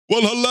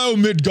Well, hello,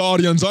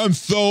 Midgardians. I'm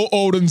Thor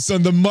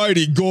Odinson, the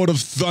mighty god of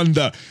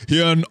thunder,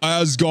 here in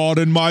Asgard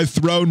in my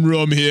throne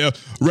room here,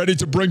 ready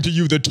to bring to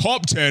you the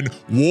top 10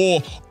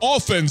 war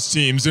offense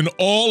teams in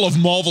all of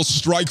Marvel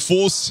Strike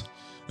Force.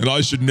 And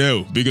I should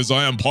know, because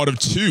I am part of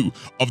 2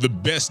 of the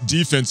best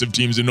defensive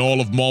teams in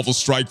all of Marvel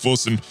Strike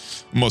Force, and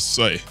I must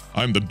say,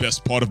 I'm the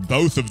best part of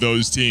both of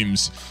those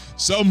teams.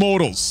 So,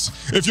 mortals,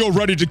 if you're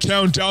ready to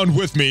count down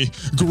with me,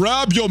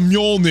 grab your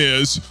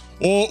Mjolnirs,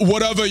 or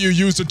whatever you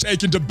use to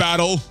take into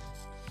battle,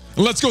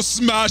 and let's go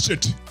smash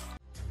it!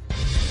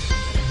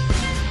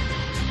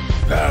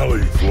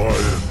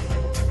 ValleyFlyin.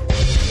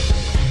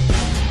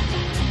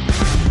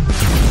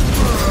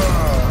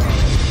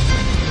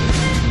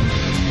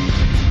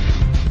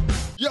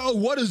 Yo,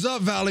 what is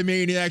up, Valley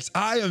Maniacs?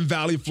 I am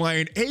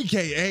ValleyFlyin,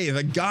 aka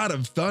the God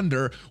of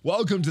Thunder.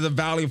 Welcome to the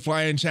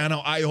ValleyFlyin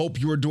channel. I hope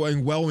you are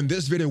doing well. In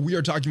this video, we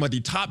are talking about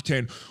the top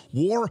 10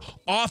 war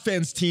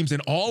offense teams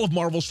in all of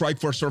Marvel Strike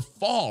Force for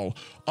fall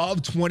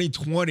of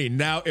 2020.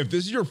 Now, if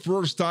this is your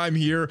first time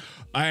here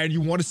and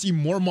you want to see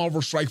more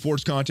Marvel Strike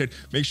Force content,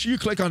 make sure you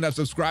click on that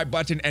subscribe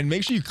button and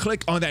make sure you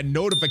click on that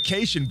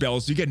notification bell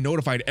so you get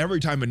notified every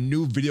time a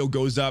new video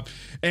goes up.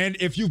 And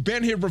if you've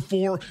been here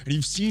before and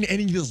you've seen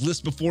any of this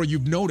list before,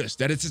 you've noticed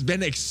that it's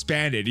been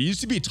expanded. It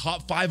used to be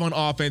top 5 on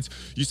offense,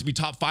 used to be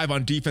top 5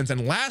 on defense,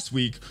 and last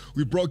week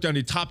we broke down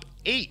the top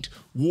 8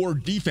 war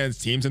defense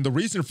teams, and the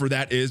reason for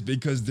that is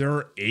because there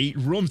are 8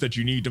 rooms that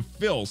you need to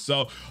fill.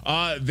 So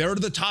they're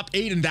the top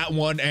 8 in that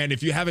one, and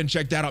if you haven't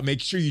checked that out, make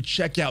sure you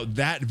check out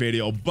that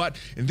video. But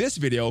in this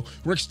video,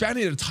 we're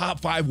expanding the top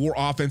 5 war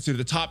offense to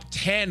the top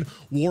 10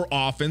 war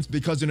offense,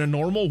 because in a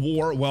normal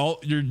war, well,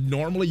 you're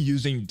normally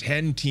using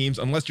 10 teams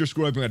unless you're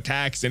screwing up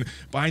attacks and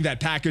buying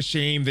that pack of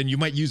shame, then you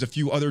might use a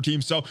few other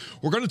teams. So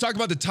we're going to talk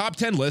about the top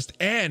 10 list,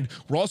 and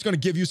we're also going to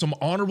give you some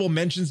honorable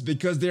mentions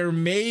because there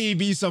may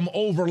be some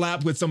overlap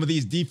with some of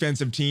these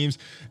defensive teams.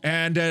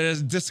 And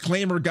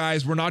disclaimer,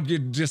 guys, we're not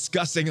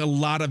discussing a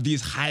lot of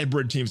these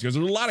hybrid teams because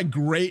there's a lot of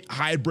great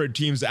hybrid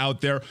teams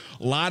out there.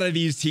 A lot of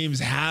these teams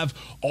have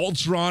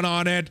Ultron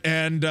on it,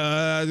 and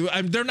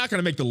they're not going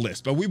to make the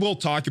list, but we will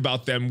talk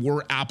about them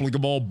where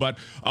applicable. But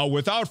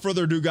without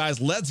further ado, guys,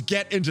 let's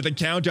get into the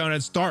countdown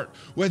and start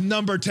with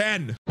number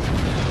 10.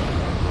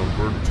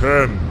 Number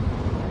 10.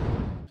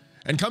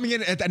 And coming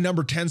in at that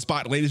number 10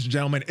 spot, ladies and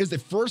gentlemen, is the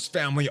first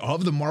family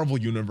of the Marvel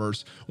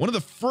Universe. One of the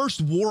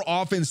first war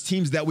offense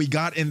teams that we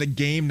got in the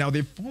game. Now,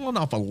 they've fallen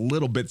off a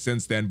little bit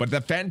since then, but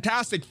the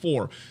Fantastic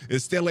Four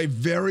is still a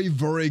very,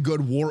 very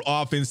good war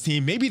offense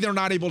team. Maybe they're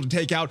not able to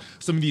take out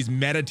some of these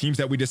meta teams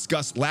that we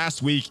discussed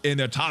last week in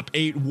the top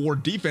 8 war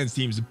defense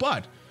teams,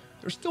 but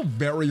they're still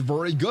very,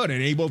 very good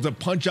and able to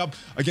punch up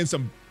against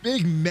some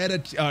big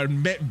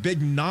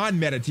big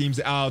non-meta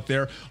teams out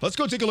there. Let's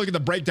go take a look at the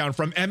breakdown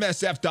from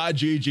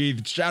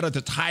MSF.GG. Shout out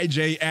to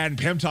TyJ and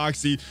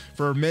Pimtoxy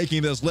for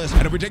making this list.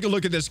 And if we take a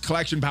look at this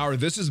collection power,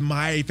 this is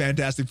my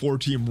Fantastic Four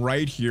team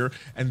right here,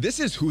 and this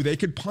is who they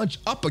could punch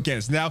up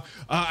against. Now,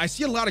 I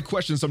see a lot of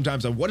questions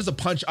sometimes on what is a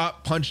punch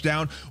up, punch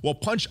down. Well,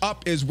 punch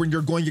up is when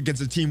you're going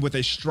against a team with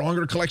a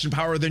stronger collection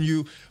power than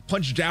you.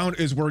 Punch down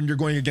is when you're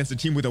going against a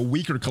team with a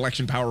weaker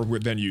collection power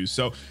than you.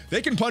 So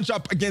they can punch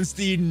up against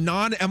the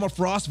non-Emma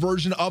Frost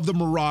version of the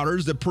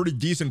Marauders, a pretty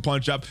decent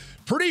punch up,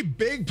 pretty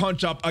big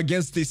punch up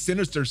against the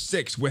Sinister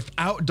Six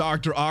without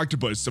Dr.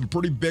 Octopus, some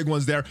pretty big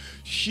ones there.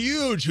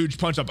 Huge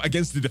punch up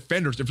against the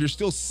Defenders if you're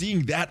still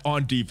seeing that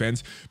on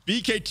defense.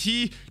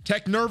 BKT,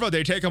 Technerva,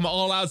 they take them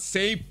all out,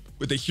 same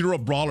with the Hero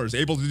Brawlers,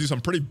 able to do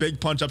some pretty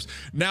big punch-ups.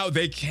 Now,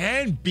 they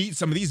can beat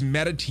some of these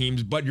meta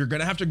teams, but you're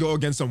going to have to go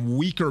against some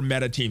weaker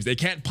meta teams. They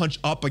can't punch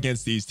up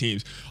against these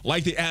teams,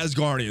 like the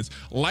Asgardians,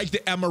 like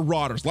the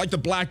Marauders, like the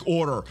Black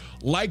Order,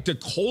 like the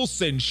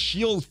Coulson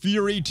Shield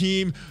Fury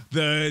team,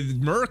 the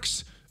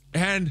Mercs,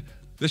 and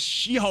the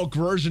She-Hulk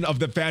version of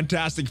the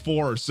Fantastic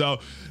Four. So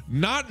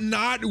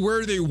not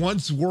where they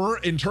once were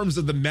in terms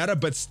of the meta,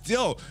 but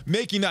still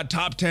making that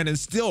top 10 and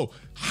still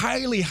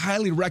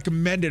highly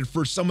recommended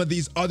for some of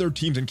these other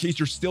teams in case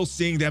you're still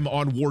seeing them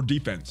on war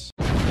defense.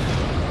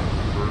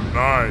 Number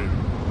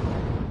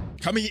 9.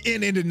 Coming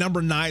in into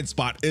number 9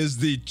 spot is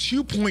the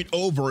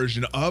 2.0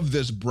 version of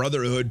this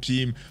Brotherhood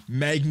team.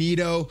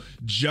 Magneto,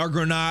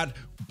 Juggernaut,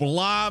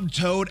 Blob,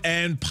 Toad,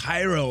 and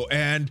Pyro.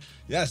 And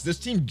yes, this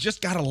team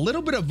just got a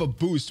little bit of a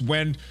boost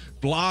when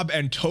Blob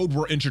and Toad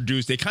were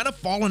introduced. They kind of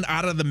fallen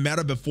out of the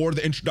meta before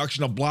the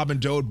introduction of Blob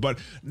and Toad, but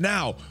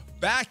now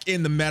back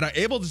in the meta,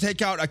 able to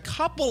take out a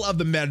couple of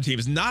the meta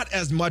teams, not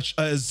as much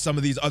as some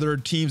of these other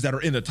teams that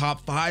are in the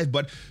top 5,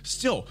 but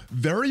still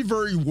very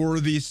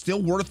worthy,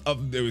 still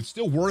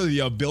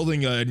worthy of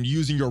building and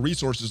using your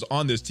resources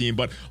on this team.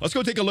 But let's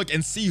go take a look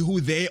and see who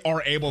they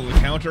are able to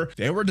counter.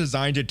 They were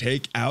designed to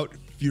take out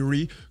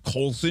Fury,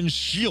 Coulson,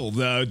 Shield.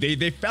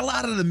 They fell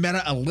out of the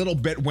meta a little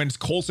bit when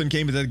Coulson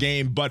came into the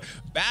game, but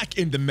back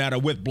in the meta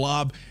with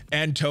Blob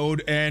and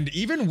Toad, and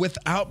even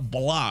without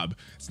Blob,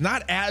 it's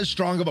not as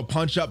strong of a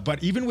punch up,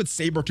 but even with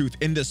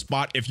Sabretooth in this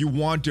spot, if you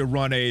want to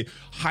run a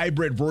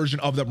hybrid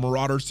version of the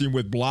Marauders team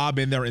with Blob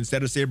in there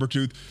instead of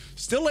Sabretooth,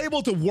 still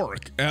able to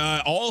work.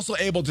 Also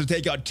able to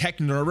take out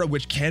Technerva,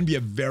 which can be a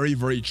very,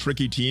 very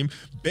tricky team.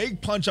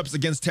 Big punch ups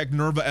against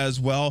Technerva as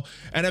well,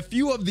 and a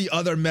few of the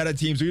other meta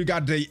teams. We've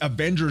got the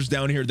Avengers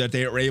down here that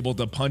they are able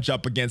to punch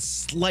up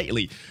against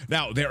slightly.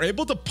 Now, they're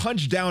able to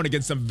punch down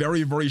against some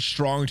very, very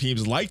strong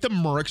teams like the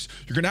Mercs.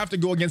 You're gonna have to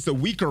go against the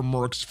weaker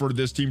Mercs for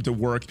this team to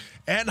work,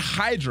 and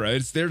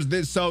Hydra.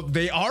 So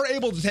they are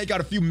able to take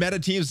out a few meta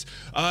teams,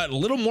 a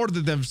little more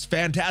than the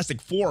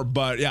Fantastic Four,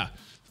 but yeah,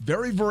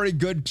 very, very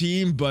good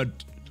team.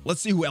 But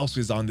let's see who else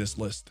is on this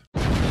list.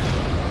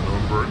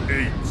 Number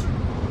 8.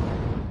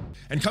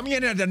 And coming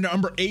in at the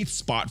number 8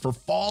 spot for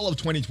fall of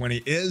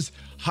 2020 is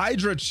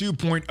Hydra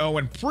 2.0,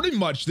 and pretty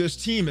much this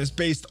team is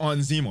based on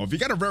Zemo. If you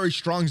got a very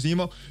strong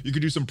Zemo, you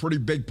could do some pretty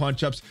big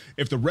punch-ups.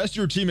 If the rest of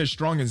your team is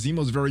strong and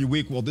Zemo's very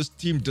weak, well, this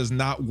team does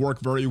not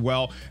work very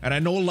well. And I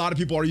know a lot of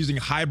people are using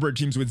hybrid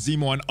teams with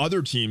Zemo on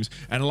other teams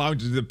and allowing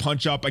them to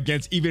punch up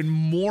against even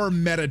more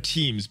meta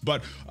teams.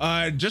 But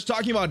just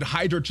talking about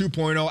Hydra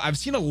 2.0, I've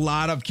seen a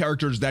lot of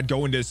characters that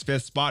go into this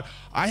 5th spot.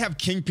 I have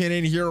Kingpin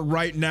in here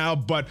right now,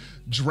 but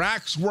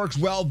Drax works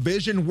well,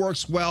 Vision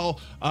works well.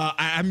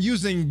 I'm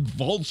using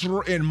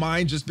Vulture in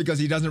mind just because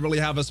he doesn't really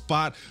have a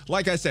spot.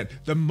 Like I said,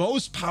 the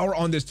most power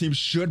on this team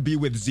should be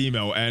with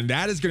Zemo, and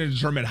that is going to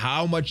determine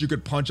how much you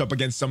could punch up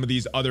against some of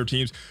these other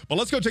teams. But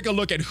let's go take a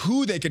look at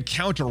who they could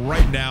counter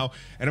right now.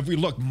 And if we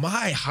look,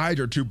 my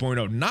Hydra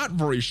 2.0, not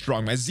very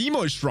strong. My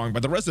Zemo is strong,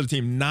 but the rest of the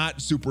team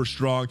not super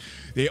strong.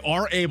 They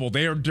are able,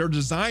 they're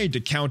designed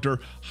to counter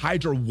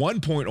Hydra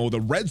 1.0,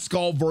 the Red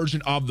Skull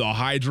version of the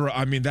Hydra.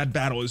 I mean, that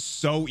battle is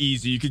so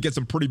easy. You could get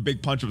some pretty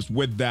big punch-ups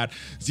with that.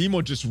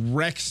 Zemo just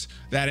wrecks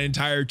that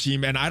entire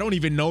team, and I don't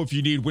even know if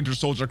you need Winter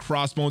Soldier,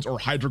 Crossbones, or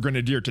Hydra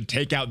Grenadier to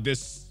take out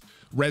this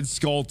Red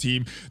Skull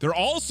team. They're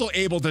also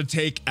able to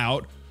take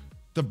out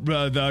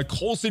the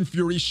Coulson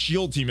Fury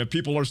Shield team if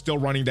people are still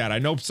running that. I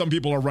know some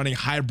people are running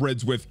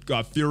hybrids with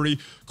Fury,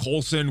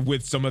 Coulson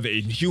with some of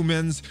the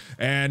Inhumans,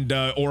 and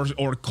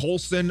or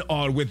Coulson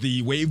with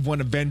the Wave 1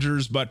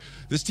 Avengers, but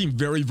this team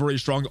very, very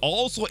strong.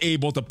 Also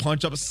able to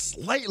punch up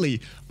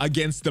slightly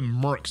against the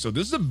Mercs. So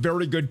this is a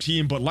very good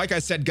team, but like I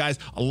said, guys,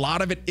 a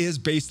lot of it is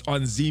based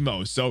on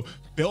Zemo. So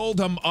build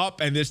them up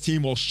and this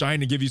team will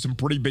shine and give you some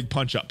pretty big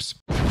punch-ups.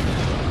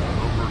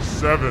 Number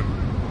 7.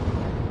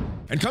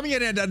 And coming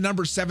in at that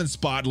number 7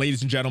 spot,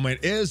 ladies and gentlemen,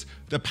 is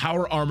the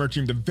Power Armor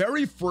team, the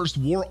very first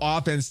War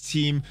Offense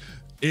team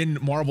in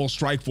Marvel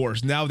Strike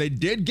Force. Now, they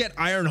did get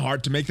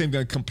Ironheart to make them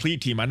a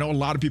complete team. I know a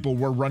lot of people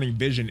were running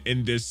Vision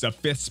in this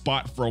 5th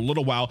spot for a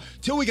little while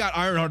till we got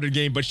Ironheart in the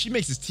game, but she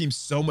makes this team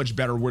so much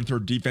better with her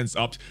defense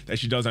up that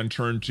she does on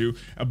turn 2,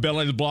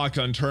 ability to block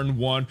on turn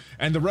 1,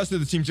 and the rest of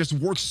the team just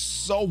works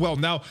so well.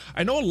 Now,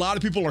 I know a lot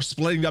of people are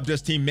splitting up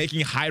this team,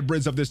 making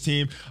hybrids of this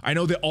team. I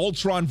know the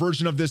Ultron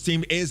version of this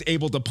team is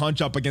able to punch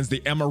up against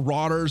the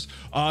Marauders.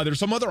 There's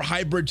some other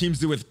hybrid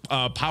teams with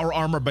Power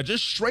Armor, but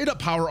just straight up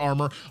Power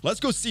Armor. Let's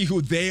go see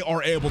who they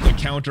are able to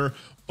counter.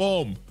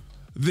 Boom.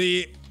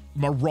 The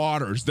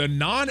Marauders, the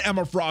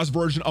non-Emma Frost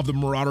version of the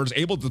Marauders,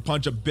 able to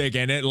punch up big.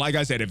 And like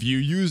I said, if you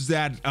use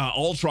that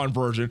Ultron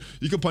version,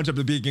 you can punch up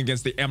the big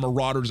against the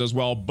Marauders as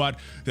well. But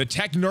the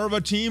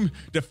Technerva team,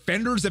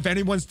 Defenders, if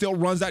anyone still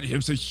runs that,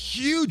 it's a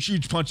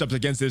huge punch ups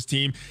against this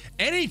team.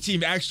 Any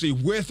team actually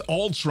with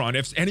Ultron,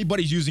 if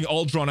anybody's using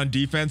Ultron on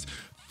defense,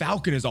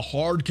 Falcon is a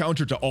hard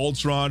counter to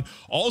Ultron.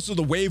 Also,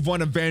 the Wave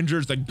 1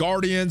 Avengers, the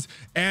Guardians,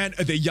 and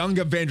the Young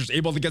Avengers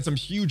able to get some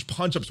huge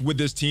punch-ups with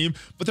this team,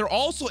 but they're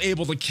also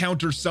able to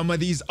counter some of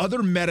these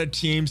other meta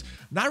teams,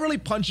 not really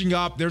punching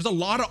up. There's a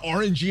lot of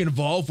RNG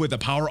involved with the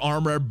Power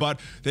Armor, but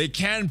they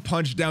can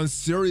punch down,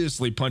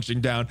 seriously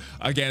punching down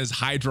against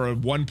Hydra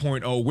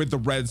 1.0 with the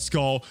Red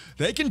Skull.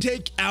 They can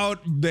take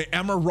out the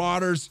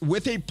Marauders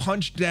with a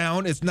punch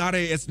down.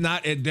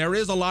 There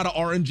is a lot of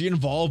RNG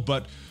involved,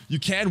 but you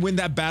can win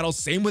that battle.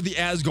 Same with the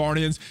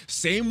Asgardians.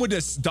 Same with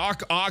this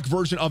Doc Ock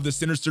version of the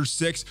Sinister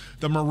Six,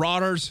 the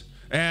Marauders,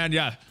 and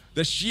yeah,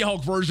 the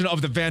She-Hulk version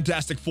of the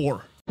Fantastic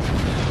Four.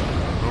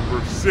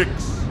 Number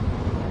 6.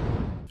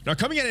 Now,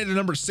 coming in at the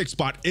number 6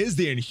 spot is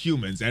the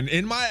Inhumans, and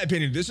in my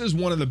opinion, this is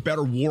one of the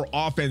better War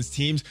Offense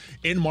teams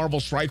in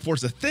Marvel Strike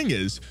Force. The thing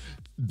is,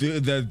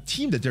 the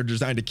team that they're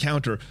designed to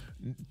counter,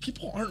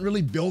 people aren't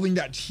really building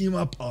that team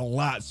up a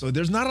lot, so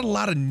there's not a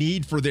lot of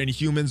need for the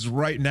Inhumans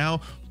right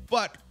now,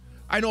 but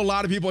I know a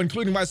lot of people,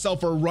 including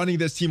myself, are running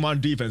this team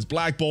on defense.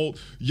 Black Bolt,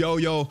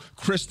 Yo-Yo,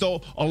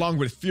 Crystal, along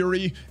with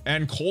Fury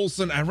and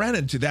Coulson. I ran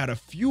into that a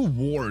few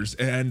wars,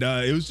 and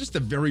it was just a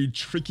very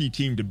tricky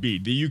team to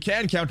beat. You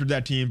can counter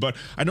that team, but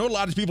I know a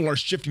lot of people are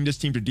shifting this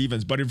team to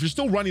defense. But if you're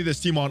still running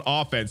this team on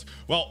offense,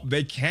 well,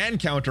 they can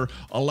counter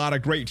a lot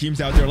of great teams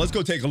out there. Let's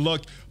go take a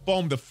look.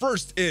 Boom. The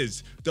first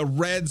is the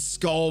Red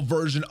Skull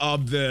version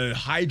of the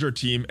Hydra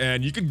team,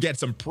 and you could get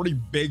some pretty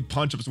big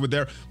punch-ups with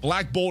there.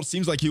 Black Bolt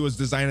seems like he was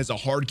designed as a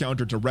hard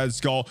counter to Red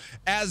Skull.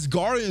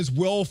 Asgardians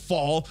will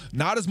fall.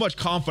 Not as much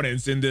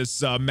confidence in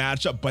this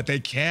matchup, but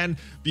they can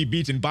be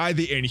beaten by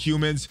the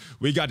Inhumans.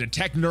 We got the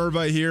Tech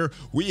Nerva here.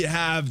 We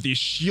have the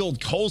Shield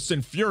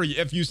Coulson Fury,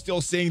 if you're still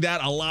seeing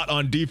that a lot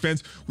on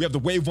defense. We have the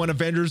Wave 1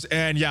 Avengers,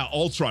 and yeah,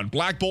 Ultron.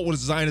 Black Bolt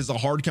was designed as a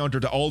hard counter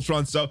to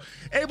Ultron, so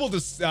able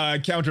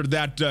to counter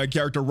that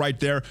character right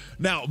there.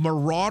 Now,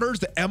 Marauders,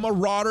 the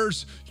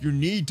Marauders, you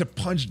need to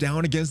punch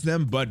down against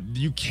them, but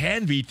you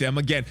can beat them.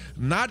 Again,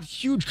 not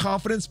huge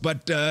confidence,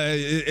 but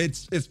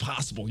it's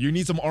possible. You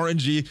need some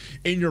RNG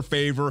in your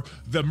favor.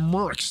 The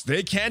Mercs,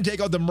 they can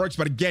take out the Mercs,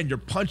 but again, you're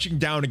punching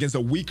down against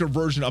a weaker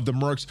version of the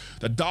Mercs.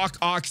 The Doc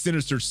Ock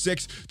Sinister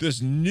Six,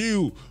 this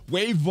new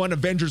Wave 1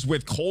 Avengers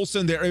with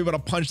Coulson, they're able to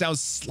punch down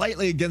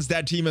slightly against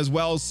that team as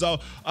well. So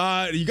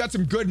you got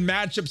some good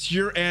matchups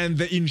here, and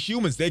the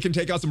Inhumans, they can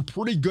take out some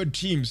pretty good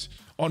teams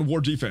on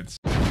war defense.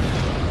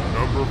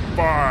 Number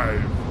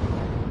 5.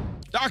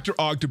 Dr.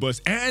 Octopus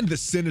and the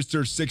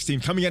Sinister Six team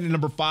coming in at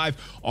number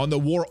 5 on the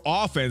war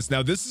offense.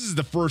 Now, this is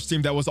the first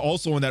team that was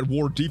also on that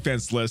war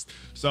defense list,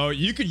 so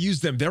you could use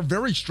them. They're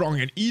very strong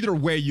in either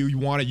way you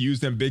want to use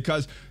them,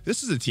 because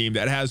this is a team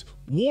that has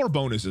war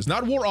bonuses,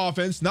 not war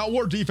offense, not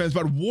war defense,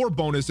 but war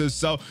bonuses.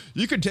 So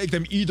you could take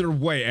them either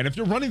way. And if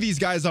you're running these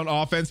guys on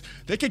offense,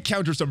 they could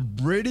counter some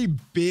pretty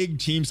big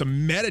teams,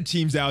 some meta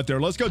teams out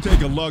there. Let's go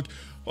take a look.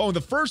 Oh,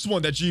 the first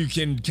one that you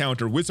can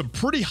counter with some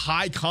pretty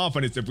high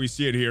confidence, if we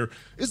see it here,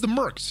 is the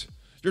Mercs.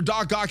 Your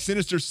Doc Ock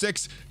Sinister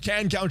Six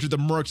can counter the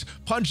Mercs,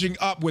 punching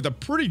up with a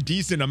pretty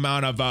decent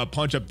amount of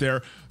punch up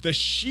there. The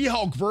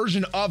She-Hulk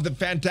version of the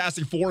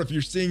Fantastic Four, if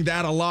you're seeing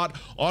that a lot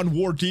on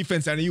war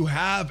defense, and you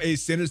have a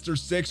Sinister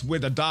Six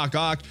with a Doc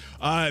Ock,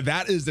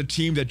 that is the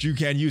team that you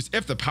can use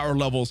if the power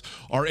levels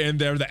are in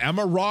there. The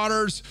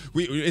Marauders,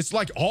 it's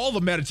like all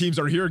the meta teams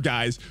are here,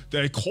 guys.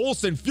 The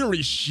Coulson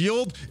Fury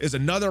Shield is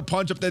another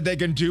punch up that they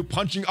can do,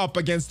 punching up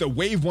against the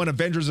Wave 1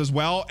 Avengers as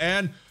well.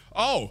 And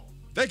oh,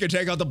 they can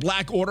take out the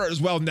Black Order as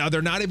well. Now,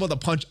 they're not able to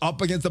punch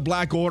up against the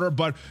Black Order,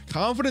 but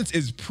confidence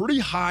is pretty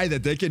high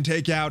that they can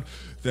take out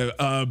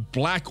the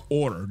Black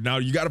Order. Now,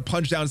 you got to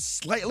punch down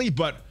slightly,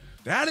 but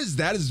that is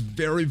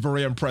very,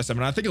 very impressive.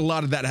 And I think a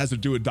lot of that has to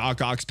do with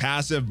Doc Ock's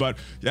passive, but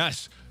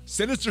yes,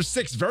 Sinister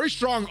Six, very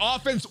strong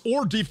offense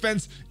or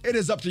defense. It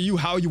is up to you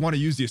how you want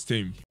to use this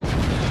team.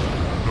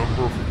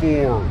 Number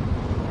 4.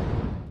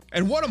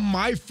 And one of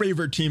my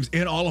favorite teams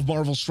in all of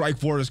Marvel Strike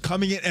Force is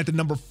coming in at the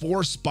number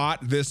 4 spot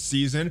this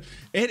season.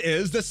 It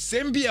is the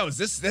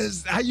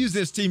Symbiotes. I use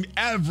this team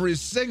every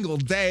single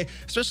day,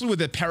 especially with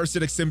the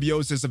Parasitic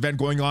Symbiosis event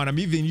going on. I'm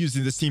even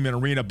using this team in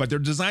Arena, but they're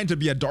designed to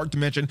be a Dark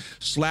Dimension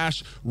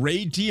 /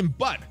 raid team,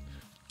 but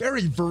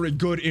very, very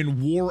good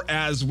in war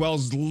as well.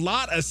 There's a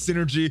lot of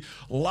synergy,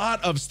 a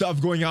lot of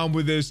stuff going on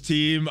with this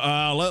team.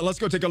 Let's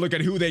go take a look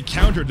at who they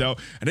countered, though.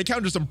 And they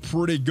countered some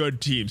pretty good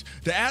teams.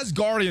 The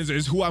Asgardians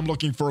is who I'm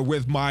looking for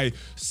with my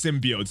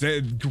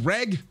symbiotes.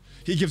 Greg,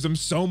 he gives them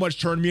so much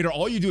turn meter.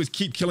 All you do is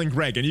keep killing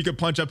Greg, and you can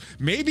punch up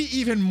maybe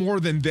even more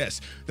than this.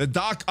 The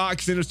Doc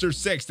Ock Sinister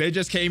Six, they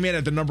just came in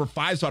at the number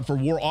 5 spot for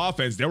war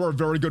offense. They were a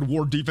very good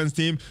war defense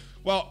team.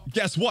 Well,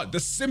 guess what? The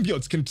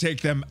symbiotes can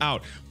take them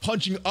out,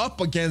 punching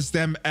up against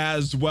them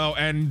as well.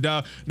 And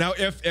now,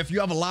 if you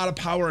have a lot of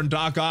power in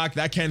Doc Ock,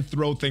 that can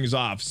throw things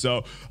off.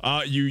 So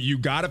you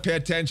gotta pay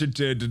attention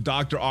to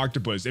Dr.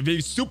 Octopus. If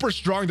he's super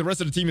strong, the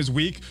rest of the team is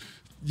weak,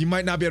 you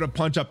might not be able to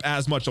punch up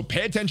as much. So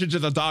pay attention to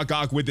the Doc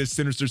Ock with this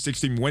Sinister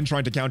Six team when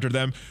trying to counter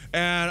them.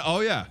 And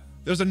oh yeah,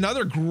 there's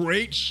another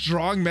great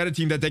strong meta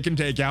team that they can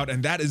take out,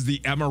 and that is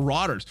the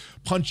Marauders,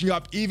 punching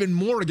up even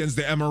more against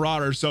the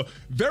Marauders. So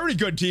very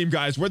good team,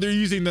 guys, whether you're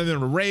using them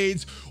in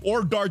raids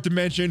or Dark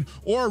Dimension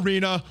or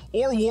Arena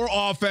or War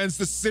Offense,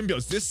 the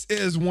Symbiotes. This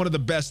is one of the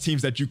best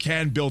teams that you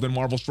can build in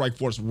Marvel Strike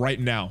Force right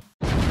now.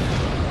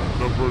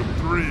 Number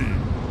 3.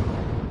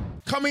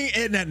 Coming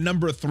in at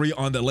number 3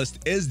 on the list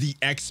is the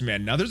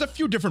X-Men. Now, there's a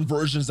few different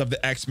versions of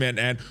the X-Men,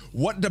 and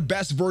what the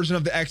best version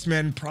of the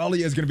X-Men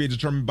probably is going to be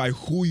determined by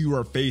who you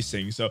are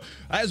facing. So,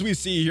 as we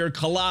see here,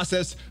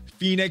 Colossus,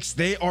 Phoenix,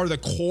 they are the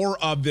core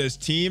of this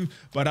team,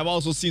 but I've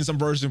also seen some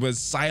versions with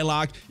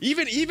Psylocke,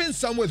 even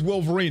some with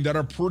Wolverine that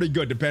are pretty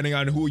good depending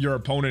on who your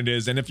opponent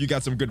is and if you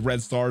got some good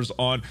red stars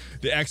on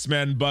the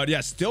X-Men. But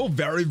yeah, still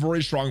very,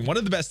 very strong. One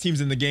of the best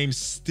teams in the game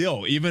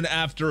still, even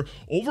after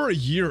over a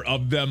year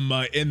of them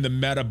in the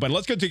meta. But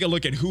let's go take a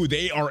look at who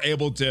they are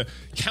able to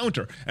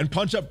counter and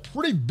punch up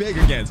pretty big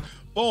against.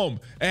 Boom.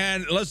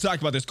 And let's talk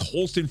about this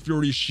Coulson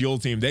Fury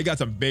Shield team. They got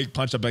some big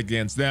punch up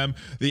against them.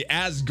 The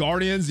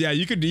Asgardians, yeah,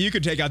 you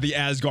could take out the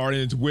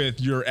Asgardians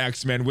with your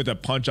X-Men with a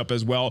punch up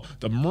as well.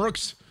 The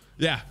Mercs,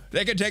 Yeah,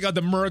 they can take out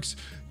the Mercs.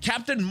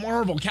 Captain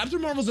Marvel.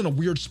 Captain Marvel's in a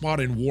weird spot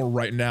in War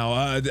right now.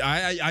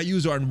 I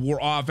use her on War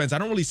offense. I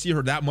don't really see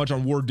her that much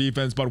on War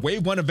defense, but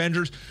Wave 1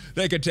 Avengers,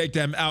 they could take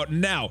them out.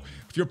 Now,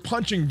 if you're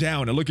punching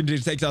down and looking to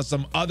take out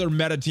some other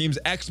meta teams,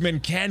 X-Men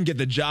can get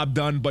the job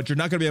done, but you're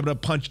not going to be able to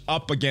punch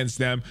up against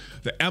them.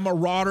 The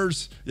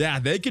Marauders, yeah,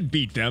 they could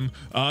beat them.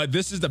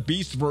 This is the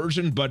Beast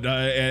version, but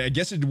I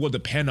guess it will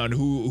depend on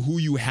who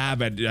you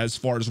have as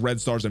far as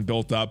red stars and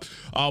built up.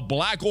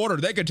 Black Order,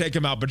 they could take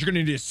them out, but you're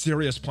going to need a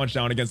serious punch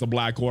down against the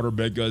Black Order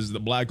because the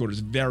Black Order is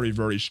very,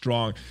 very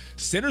strong.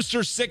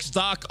 Sinister Six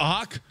Doc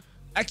Ock,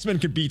 X-Men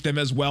could beat them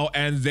as well,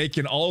 and they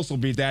can also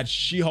beat that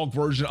She-Hulk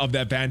version of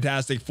that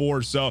Fantastic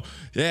Four. So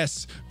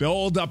yes,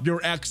 build up your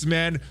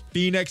X-Men,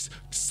 Phoenix,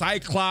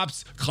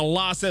 Cyclops,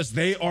 Colossus.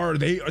 They're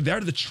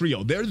the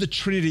trio. They're the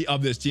trinity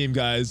of this team,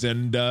 guys.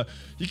 And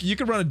you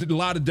can run a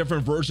lot of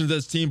different versions of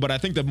this team, but I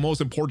think the most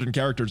important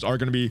characters are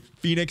going to be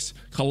Phoenix,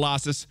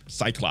 Colossus,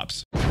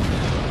 Cyclops.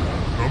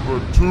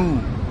 Number 2.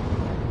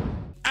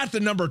 At the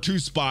number 2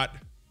 spot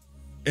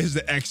is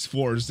the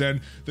X-Force, and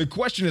the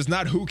question is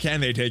not who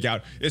can they take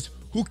out, it's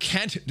who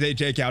can't they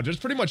take out. There's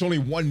pretty much only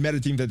one meta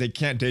team that they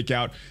can't take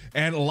out,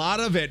 and a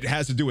lot of it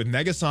has to do with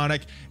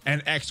Negasonic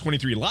and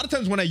X-23. A lot of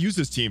times when I use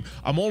this team,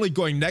 I'm only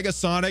going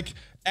Negasonic,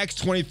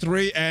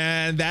 X-23,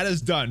 and that is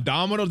done.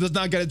 Domino does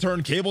not get a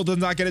turn, Cable does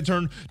not get a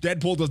turn,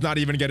 Deadpool does not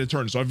even get a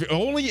turn. So if you're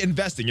only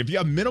investing, if you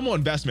have minimal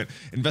investment,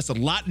 invest a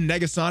lot in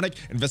Negasonic,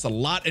 invest a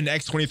lot in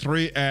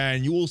X-23,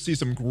 and you will see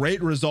some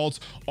great results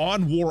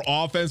on War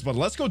offense. But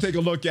let's go take a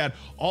look at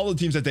all the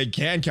teams that they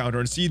can counter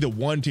and see the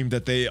one team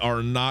that they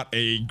are not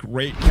a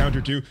great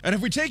counter to. And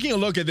if we're taking a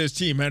look at this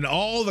team and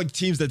all the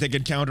teams that they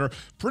can counter,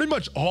 pretty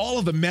much all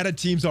of the meta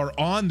teams are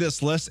on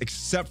this list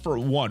except for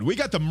one. We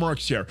got the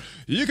Mercs here.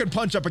 You can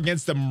punch up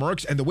against the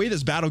Mercs, and the way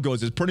this battle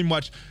goes is pretty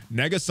much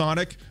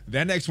Negasonic,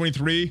 then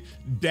X-23,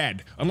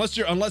 dead.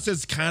 Unless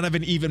it's kind of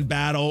an even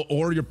battle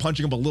or you're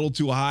punching up a little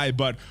too high,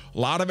 but a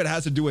lot of it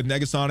has to do with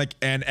Negasonic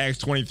and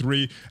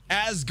X-23.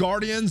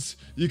 Asgardians,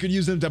 you can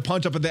use them to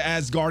punch up at the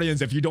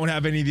Asgardians if you don't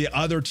have any of the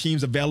other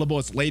teams available.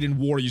 It's late in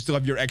War, you still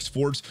have your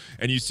X-Force,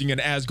 and you see an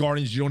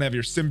Asgardians, you don't have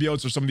your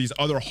symbiotes or some of these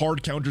other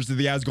hard counters to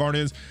the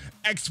Asgardians.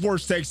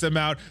 X-Force takes them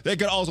out. They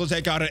could also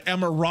take out an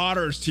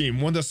Marauders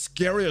team, one of the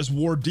scariest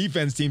War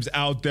defense teams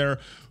out there.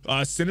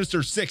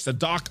 Sinister Six, the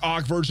Doc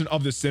Ock version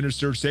of the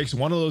Sinister Six,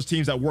 one of those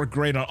teams that work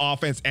great on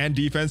offense and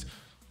defense.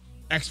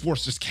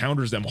 X-Force just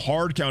counters them,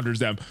 hard counters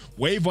them.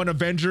 Wave 1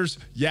 Avengers,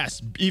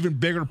 yes, even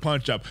bigger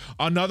punch up.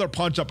 Another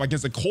punch up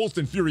against the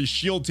Colston Fury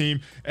Shield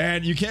team,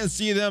 and you can't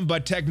see them,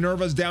 but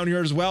Technerva's down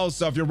here as well.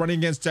 So if you're running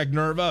against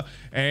Technerva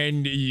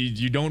and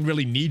you don't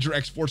really need your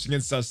X-Force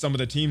against some of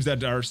the teams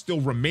that are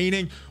still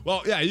remaining,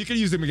 well, yeah, you can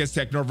use them against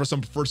Technerva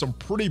for some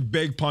pretty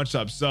big punch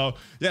ups. So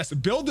yes,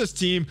 build this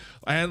team,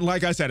 and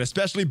like I said,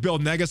 especially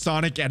build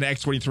Negasonic and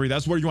X-23.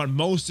 That's where you want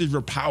most of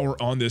your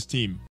power on this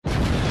team.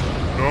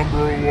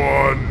 Number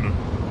 1.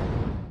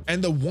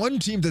 And the one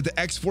team that the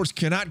X-Force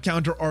cannot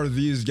counter are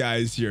these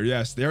guys here.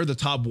 Yes, they're the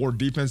top War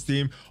defense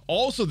team,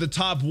 also the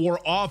top War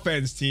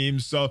offense team.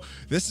 So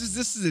this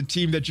is a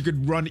team that you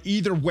could run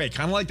either way,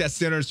 kind of like that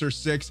Sinister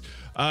Six.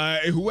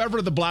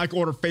 Whoever the Black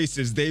Order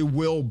faces, they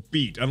will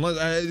beat.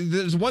 Unless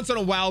there's once in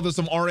a while there's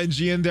some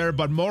RNG in there,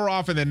 but more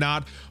often than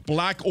not,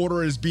 Black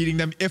Order is beating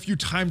them if you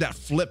time that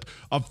flip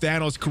of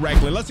Thanos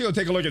correctly. Let's go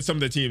take a look at some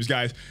of the teams,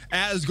 guys.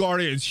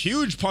 Asgardians,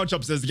 huge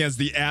punch-ups against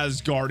the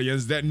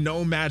Asgardians. That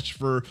no match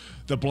for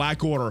the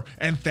Black Order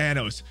and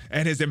Thanos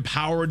and his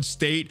empowered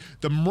state.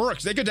 The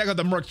Mercs, they could take out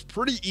the Mercs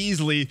pretty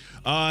easily.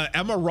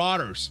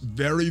 Marauders,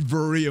 very,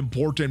 very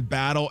important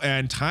battle,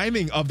 and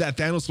timing of that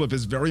Thanos flip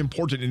is very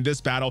important in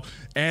this battle,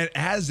 and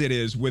as it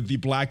is with the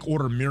Black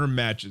Order mirror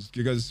matches,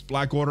 because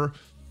Black Order,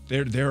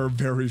 they're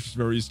very,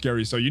 very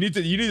scary. So you need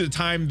to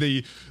time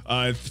the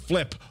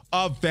flip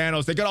of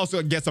Thanos. They could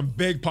also get some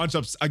big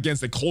punch-ups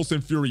against the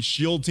Coulson Fury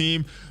Shield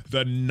team,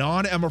 the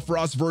non-Emma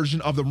Frost version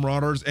of the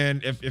Marauders.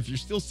 And if you're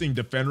still seeing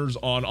defenders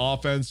on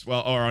offense,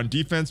 well, or on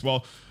defense,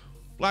 well,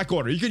 Black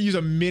Order, you could use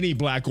a mini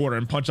Black Order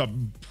and punch up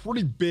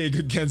pretty big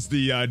against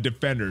the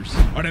defenders.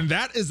 All right, and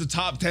that is the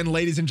top 10,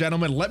 ladies and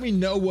gentlemen. Let me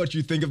know what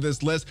you think of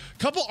this list.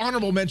 Couple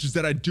honorable mentions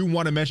that I do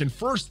want to mention.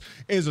 First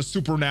is a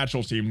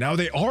Supernatural team. Now,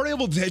 they are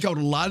able to take out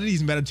a lot of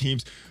these meta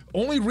teams.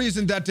 Only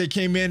reason that they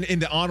came in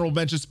the honorable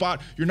mention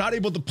spot, you're not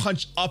able to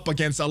punch up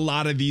against a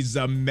lot of these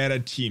meta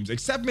teams,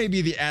 except maybe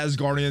the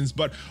Asgardians,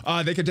 but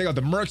they can take out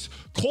the Mercs,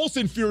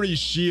 Coulson Fury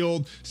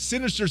Shield,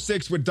 Sinister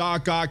Six with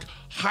Doc Ock,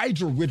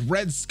 Hydra with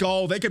Red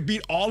Skull. They could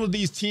beat all of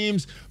these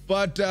teams,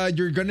 but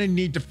you're gonna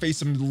need to face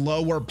some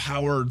lower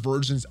powered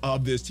versions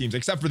of these teams,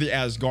 except for the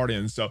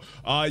Asgardians. So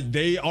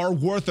they are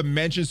worth a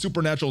mention.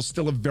 Supernatural is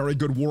still a very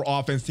good War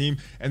offense team,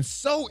 and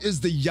so is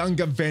the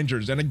Young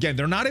Avengers. And again,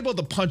 they're not able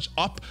to punch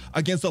up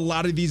against a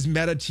lot of these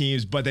meta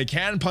teams, but they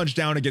can punch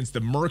down against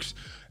the Mercs,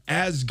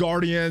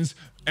 Asgardians,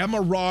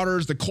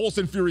 Marauders, the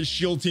Coulson Fury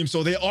Shield team,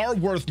 so they are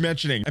worth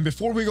mentioning. And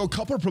before we go, a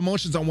couple of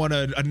promotions I want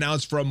to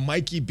announce from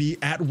Mikey B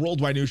at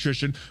Worldwide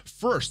Nutrition.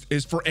 First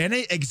is for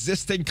any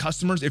existing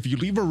customers, if you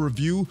leave a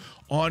review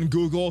on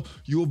Google,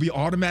 you will be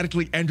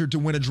automatically entered to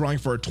win a drawing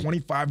for a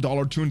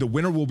 $25 tune. The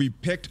winner will be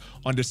picked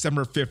on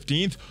December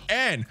 15th.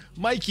 And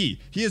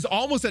Mikey, he is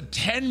almost at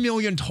 10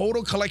 million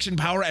total collection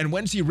power. And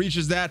once he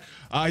reaches that,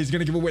 he's going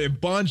to give away a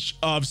bunch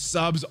of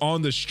subs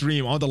on the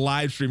stream, on the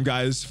live stream,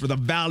 guys, for the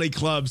Valley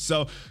Club.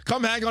 So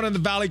come hang out in the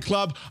Valley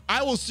Club.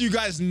 I will see you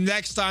guys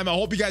next time. I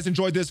hope you guys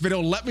enjoyed this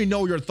video. Let me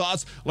know your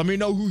thoughts. Let me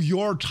know who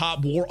your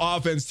top war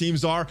offense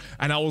teams are.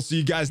 And I will see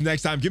you guys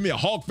next time. Give me a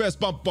Hulk fist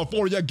bump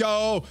before you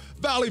go.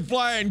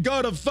 ValleyFlyin,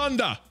 God of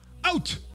Thunder, out.